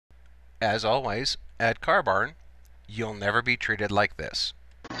As always, at Car Barn, you'll never be treated like this.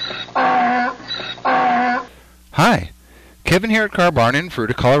 Hi, Kevin here at Car Barn in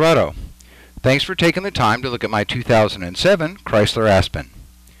Fruita, Colorado. Thanks for taking the time to look at my 2007 Chrysler Aspen.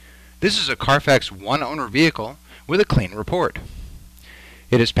 This is a Carfax one-owner vehicle with a clean report.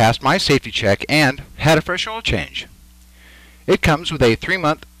 It has passed my safety check and had a fresh oil change. It comes with a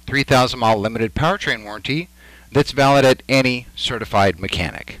 3-month, 3,000-mile limited powertrain warranty that's valid at any certified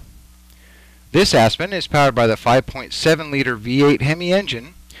mechanic. This Aspen is powered by the 5.7-liter V8 Hemi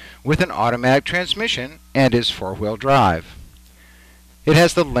engine with an automatic transmission and is 4-wheel drive. It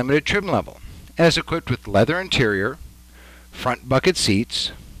has the limited trim level and is equipped with leather interior, front bucket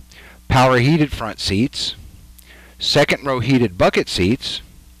seats, power heated front seats, second row heated bucket seats,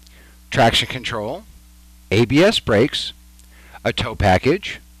 traction control, ABS brakes, a tow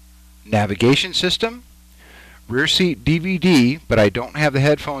package, navigation system, rear seat DVD, but I don't have the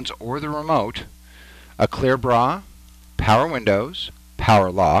headphones or the remote, a clear bra, power windows,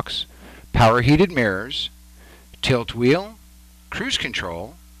 power locks, power heated mirrors, tilt wheel, cruise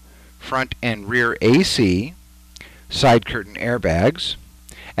control, front and rear AC, side curtain airbags,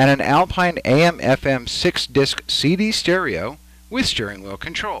 and an Alpine AM/FM 6-disc CD stereo with steering wheel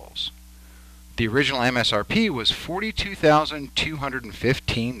controls. The original MSRP was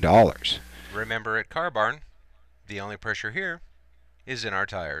 $42,215. Remember, at Car Barn, the only pressure here is in our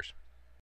tires.